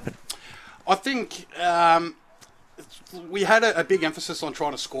 What happened? I think we had a big emphasis on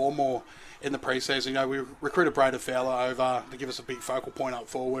trying to score more in the pre-season. We recruited Braden Fowler over to give us a big focal point up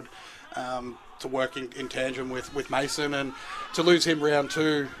forward to work in tandem with Mason. And to lose him round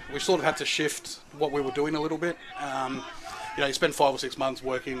 2, we sort of had to shift what we were doing a little bit. You spend 5 or 6 months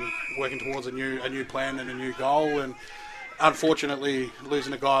working towards a new plan and a new goal, and unfortunately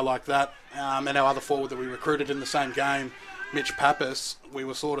losing a guy like that, and our other forward that we recruited in the same game, Mitch Pappas, we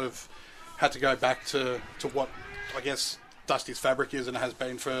were sort of had to go back to what I guess Dusty's fabric is and has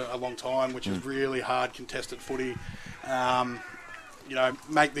been for a long time, which is really hard contested footy.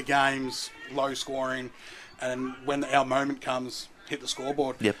 Make the games low scoring, and when our moment comes, hit the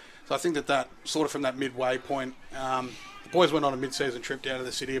scoreboard. Yep. So I think that sort of from that midway point. The boys went on a mid-season trip down to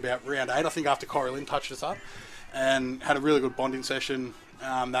the city about round 8, I think, after Coralyn touched us up, and had a really good bonding session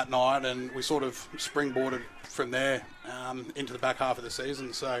that night, and we sort of springboarded from there into the back half of the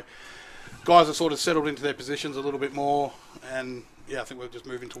season. So guys have sort of settled into their positions a little bit more, and I think we're just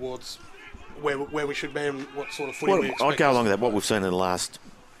moving towards where we should be and what sort of footy we expect. I'd go along with that. What we've seen in the last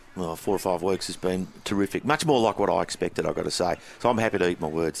 4 or 5 weeks has been terrific. Much more like what I expected, I've got to say. So I'm happy to eat my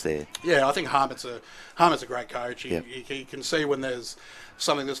words there. Yeah, I think Harmett's a great coach. He can see when there's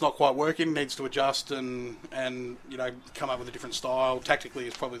something that's not quite working, needs to adjust and come up with a different style. Tactically,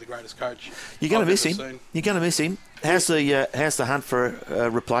 he's probably the greatest coach. You're going to miss him. You're going to miss him. How's the hunt for a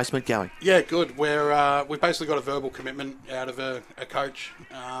replacement going? Yeah, good. We've basically got a verbal commitment out of a coach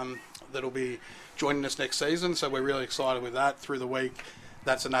that'll be joining us next season. So we're really excited with that. Through the week,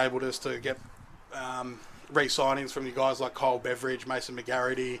 that's enabled us to get re-signings from you guys like Kyle Beveridge, Mason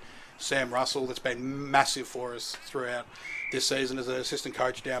McGarity, Sam Russell. That's been massive for us throughout this season as an assistant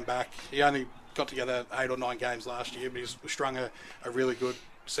coach down back. He only got together 8 or 9 games last year, but he's strung a really good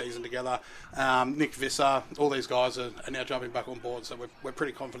season together. Nick Visser, all these guys are now jumping back on board, so we're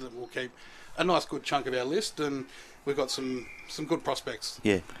pretty confident we'll keep a nice good chunk of our list, and we've got some good prospects.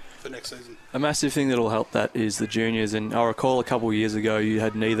 For next season. A massive thing that will help that is the juniors, and I recall a couple of years ago you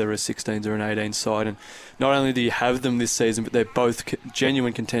had neither a 16s or an 18s side, and not only do you have them this season, but they're both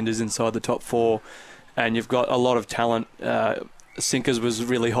genuine contenders inside the top 4, and you've got a lot of talent. Sinkers was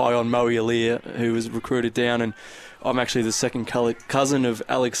really high on Moe Alir, who was recruited down, and I'm actually the second cousin of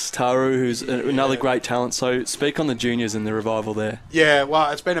Alex Taru, who's another great talent. So speak on the juniors and the revival there. Yeah, well,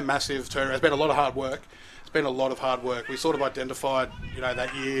 it's been a massive turnaround. It's been a lot of hard work. Been a lot of hard work. We sort of identified,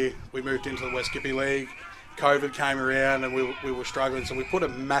 that year we moved into the West Gippy League, COVID came around and we were struggling, so we put a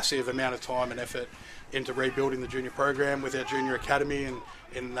massive amount of time and effort into rebuilding the junior program with our junior academy, and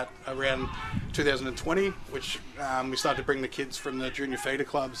in that around 2020, which we started to bring the kids from the junior feeder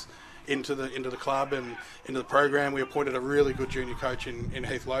clubs into the club and into the program. We appointed a really good junior coach in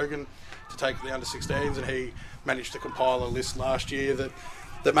Heath Logan to take the under-16s, and he managed to compile a list last year that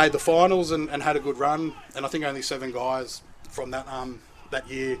made the finals and had a good run, and I think only 7 guys from that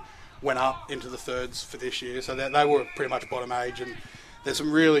year went up into the thirds for this year, so they were pretty much bottom age, and there's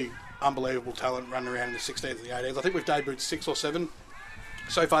some really unbelievable talent running around in the 16s and the 18s. I think we've debuted 6 or 7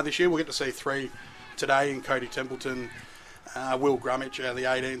 so far this year. We'll get to see 3 today in Cody Templeton, Will Grummich out of the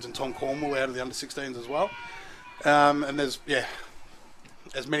 18s, and Tom Cornwall out of the under-16s as well. And there's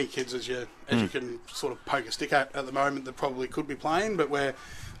as many kids as you can sort of poke a stick at the moment that probably could be playing, but we're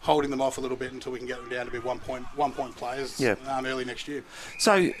holding them off a little bit until we can get them down to be one point players early next year.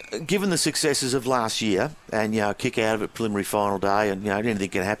 So, given the successes of last year, and kick out of it preliminary final day, and anything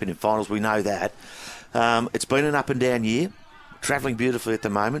can happen in finals, we know that. It's been an up and down year, travelling beautifully at the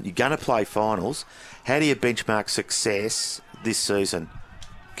moment. You're going to play finals. How do you benchmark success this season?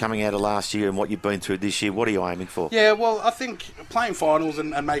 Coming out of last year and what you've been through this year, what are you aiming for? Yeah, well, I think playing finals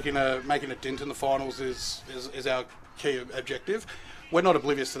and making a dent in the finals is our key objective. We're not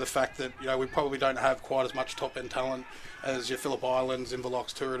oblivious to the fact that we probably don't have quite as much top end talent as your Phillip Islands,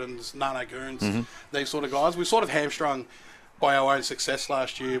 Inverlocks, Turitans, Nano Goons, these sort of guys. We sort of hamstrung by our own success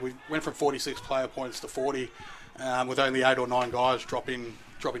last year. We went from 46 player points to 40, with only 8 or 9 guys dropping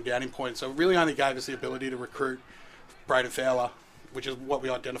down in points. So it really only gave us the ability to recruit Braden Fowler, which is what we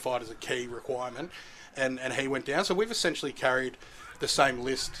identified as a key requirement, and he went down. So we've essentially carried the same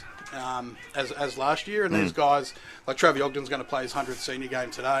list as last year, and these guys like Travis Ogden's going to play his 100th senior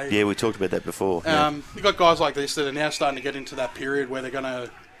game today. Yeah, we talked about that before. You've got guys like this that are now starting to get into that period where they're going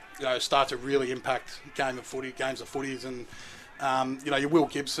to start to really impact games of footies, and your Will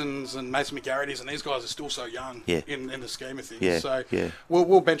Gibsons and Mason McGarrity's, and these guys are still so young in the scheme of things.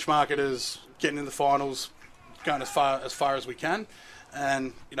 We'll benchmark it as getting in the finals, going as far as we can.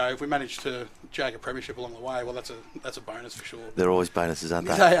 And if we manage to jag a premiership along the way, well, that's a bonus for sure. They're always bonuses, aren't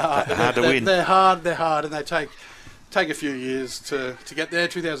they? They are hard to win. They're hard, and they take a few years to get there.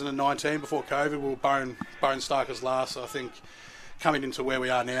 2019, before COVID, we were bone starkers last. So I think coming into where we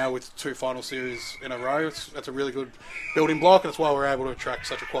are now with 2 final series in a row, that's a really good building block, and that's why we're able to attract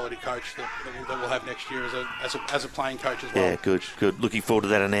such a quality coach that we'll have next year as a playing coach as well. Yeah, good. Looking forward to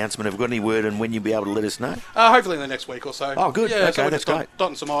that announcement. Have you got any word on when you'll be able to let us know? Hopefully in the next week or so. Oh, good. Yeah, okay, so we're that's just great.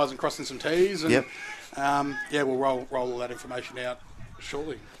 dotting some I's and crossing some T's, and yep. we'll roll all that information out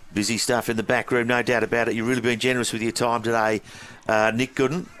shortly. Busy stuff in the back room, no doubt about it. You've really been generous with your time today, Nick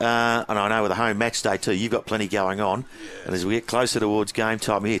Gooden. And I know with a home match day too, you've got plenty going on. Yeah. And as we get closer towards game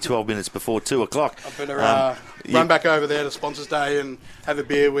time here, 12 minutes before 2 o'clock. I better run back over there to Sponsors Day and have a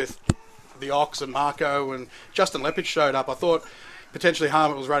beer with the Ox and Marco, and Justin Lepage showed up. I thought potentially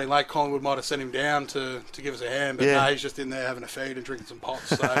Harmon was running late. Collingwood might have sent him down to give us a hand, but no, he's just in there having a feed and drinking some pots.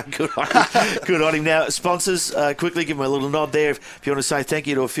 So. Good on him. Now, sponsors, quickly give him a little nod there. If you want to say thank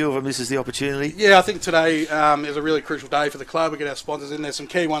you to a few of them, this is the opportunity. Yeah, I think today is a really crucial day for the club. We get our sponsors in. There's some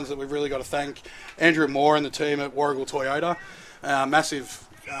key ones that we've really got to thank. Andrew Moore and the team at Warragul Toyota, massive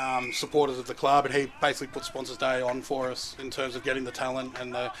supporters of the club, and he basically put Sponsors Day on for us in terms of getting the talent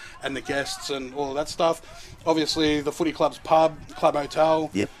and the guests and all of that stuff. Obviously, the Footy Club's club hotel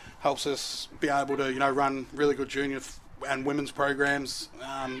helps us be able to run really good junior and women's programs.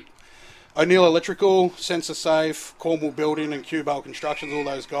 O'Neill Electrical, Sensor Safe, Cornwall Building, and Q-Bell Constructions. All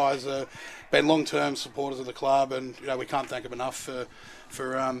those guys have been long-term supporters of the club, and we can't thank them enough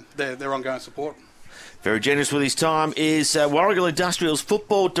for their ongoing support. Very generous with his time is Warragul Industrial's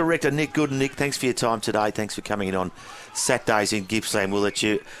football director, Nick Gooden. Nick, thanks for your time today. Thanks for coming in on Saturdays in Gippsland. We'll let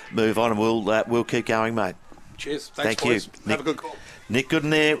you move on, and we'll keep going, mate. Cheers. Thank boys. you. Have a good call. Nick Gooden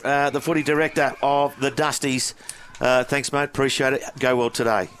there, the footy director of the Dusties. Thanks, mate. Appreciate it. Go well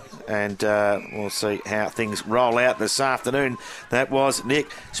today. And we'll see how things roll out this afternoon. That was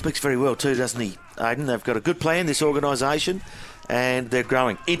Nick. Speaks very well too, doesn't he, Aidan? They've got a good plan, this organisation, and they're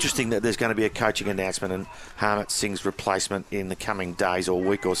growing. Interesting that there's going to be a coaching announcement and Harmit Singh's replacement in the coming days or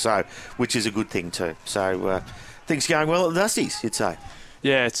week or so, which is a good thing too. So things going well at the Dusties, you'd say.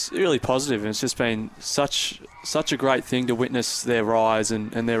 Yeah, it's really positive, and it's just been such a great thing to witness their rise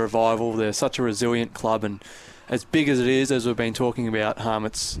and their revival. They're such a resilient club, and as big as it is, as we've been talking about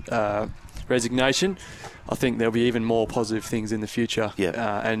Harmit's resignation, I think there'll be even more positive things in the future.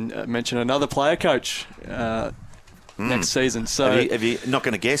 And mention another player coach next season. So have you not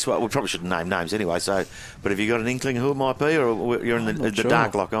going to guess? Well, we probably shouldn't name names anyway. So, but have you got an inkling who it might be, or you're in the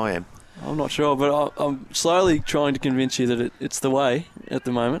dark like I am? I'm not sure, but I'm slowly trying to convince you that it's the way at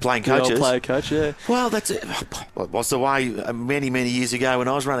the moment. Playing coaches? The old player coach, yeah. Well, that's it. Well, it was the way many, many years ago when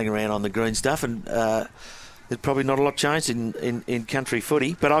I was running around on the green stuff, and there's probably not a lot changed in country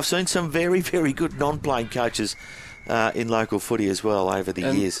footy. But I've seen some very, very good non-playing coaches in local footy as well over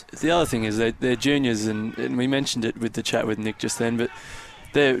the years. The other thing is they're juniors, and we mentioned it with the chat with Nick just then, but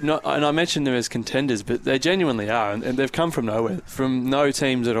they're not, and I mentioned them as contenders, but they genuinely are, and they've come from nowhere, from no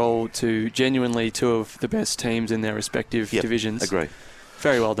teams at all to genuinely two of the best teams in their respective divisions. Agree.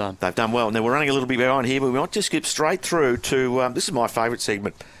 Very well done. They've done well. Now, we're running a little bit behind here, but we might just skip straight through to, this is my favourite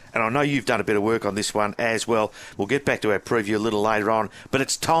segment, and I know you've done a bit of work on this one as well. We'll get back to our preview a little later on, but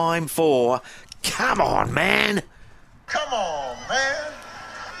it's time for Come On, Man! Come on, man!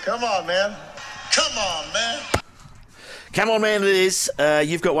 Come on, man! Come on, man! Come on, man! It is.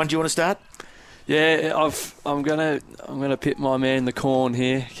 You've got one. Do you want to start? Yeah, I'm gonna pit my man the Corn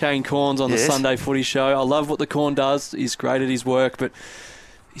here. Kane Corn's on the Sunday Footy Show. I love what the Corn does. He's great at his work, but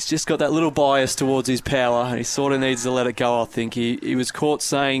he's just got that little bias towards his power, and he sort of needs to let it go. I think he was caught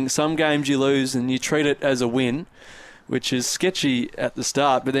saying some games you lose and you treat it as a win, which is sketchy at the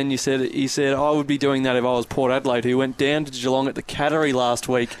start. But then he said, I would be doing that if I was Port Adelaide, who went down to Geelong at the Cattery last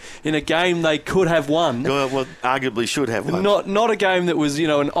week in a game they could have won. Well, arguably should have won. Not a game that was, an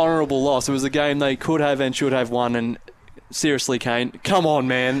honourable loss. It was a game they could have and should have won. And seriously, Kane, come on,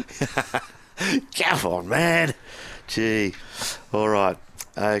 man. Come on, man. Gee. All right.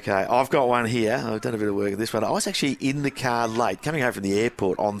 Okay, I've got one here. I've done a bit of work on this one. I was actually in the car late, coming home from the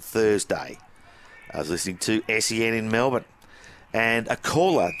airport on Thursday. I was listening to SEN in Melbourne, and a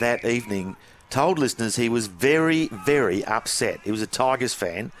caller that evening told listeners he was very, very upset. He was a Tigers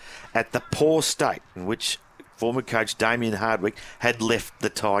fan at the poor state in which former coach Damien Hardwick had left the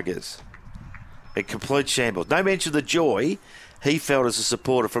Tigers. A complete shambles. No mention of the joy he felt as a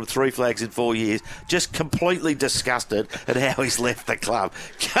supporter from Three Flags in 4 years, just completely disgusted at how he's left the club.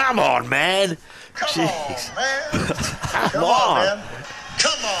 Come on, man. Come on, man. Come on. Man.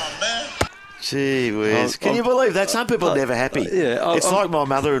 Come on, man. Gee whiz. Can you believe that? Some people are never happy. It's like my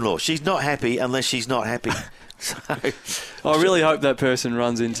mother-in-law. She's not happy unless she's not happy. So, I really hope that person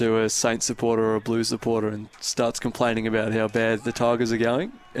runs into a Saints supporter or a Blues supporter and starts complaining about how bad the Tigers are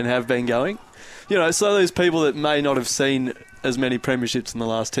going and have been going. You know, so those people that may not have seen as many premierships in the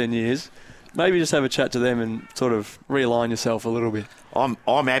last 10 years, maybe just have a chat to them and sort of realign yourself a little bit. I'm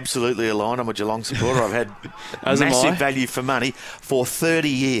absolutely aligned. I'm a Geelong supporter. I've had massive value for money for 30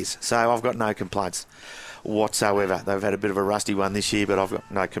 years, so I've got no complaints whatsoever. They've had a bit of a rusty one this year, but I've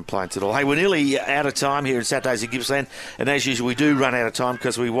got no complaints at all. Hey, we're nearly out of time here in Saturdays in Gippsland, and as usual we do run out of time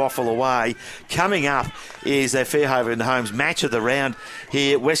because we waffle away. Coming up is their Fairhaven Homes match of the round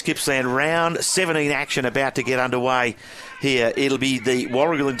here, West Gippsland round 17 action about to get underway here. It'll be the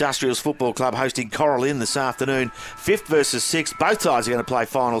Warragul Industrials Football Club hosting Coral Inn this afternoon, 5th versus 6th. Both sides are going to play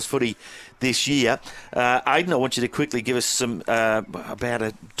finals footy this year. Aidan, I want you to quickly give us some about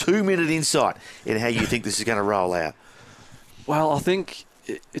a 2-minute insight in how you think this is going to roll out. Well, I think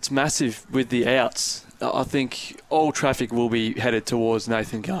it's massive with the outs. I think all traffic will be headed towards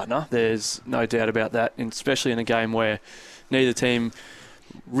Nathan Gardner. There's no doubt about that, and especially in a game where neither team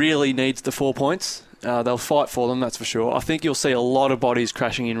really needs the 4 points. They'll fight for them, that's for sure. I think you'll see a lot of bodies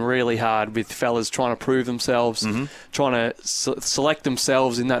crashing in really hard with fellas trying to prove themselves, trying to select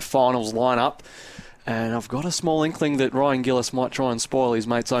themselves in that finals lineup. And I've got a small inkling that Ryan Gillis might try and spoil his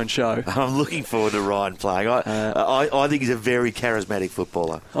mate's own show. I'm looking forward to Ryan playing. I think he's a very charismatic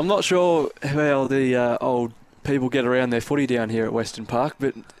footballer. I'm not sure how the old people get around their footy down here at Western Park,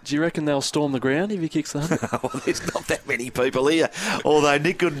 but do you reckon they'll storm the ground if he kicks the 100? Well, there's not that many people here. Although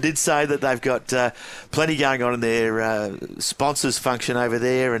Nick Gooden did say that they've got plenty going on in their sponsors function over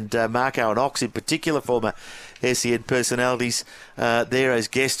there, and Marco and Ox in particular, former SEN personalities, there as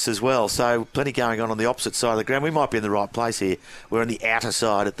guests as well. So plenty going on the opposite side of the ground. We might be in the right place here. We're on the outer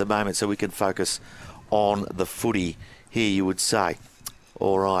side at the moment, so we can focus on the footy here, you would say.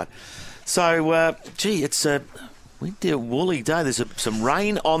 All right. So, it's a windy, woolly day. There's some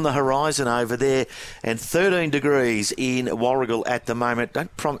rain on the horizon over there, and 13 degrees in Warragul at the moment.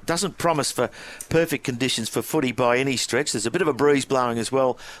 Doesn't promise for perfect conditions for footy by any stretch. There's a bit of a breeze blowing as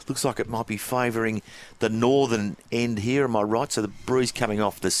well. Looks like it might be favouring the northern end here. Am I right? So the breeze coming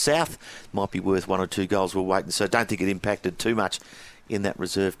off the south might be worth 1 or 2 goals. We're waiting. So don't think it impacted too much in that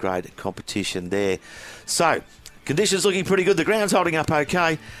reserve grade competition there. So conditions looking pretty good. The ground's holding up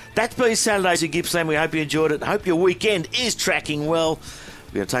okay. That's been Saturdays in Gippsland. We hope you enjoyed it. Hope your weekend is tracking well.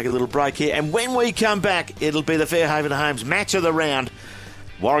 We're going to take a little break here, and when we come back, it'll be the Fairhaven Homes match of the round.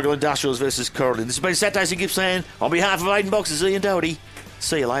 Warragul Industrials versus Coral Inn. This has been Saturdays in Gippsland. On behalf of Aidan Boxers, Ian Doherty.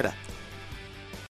 See you later.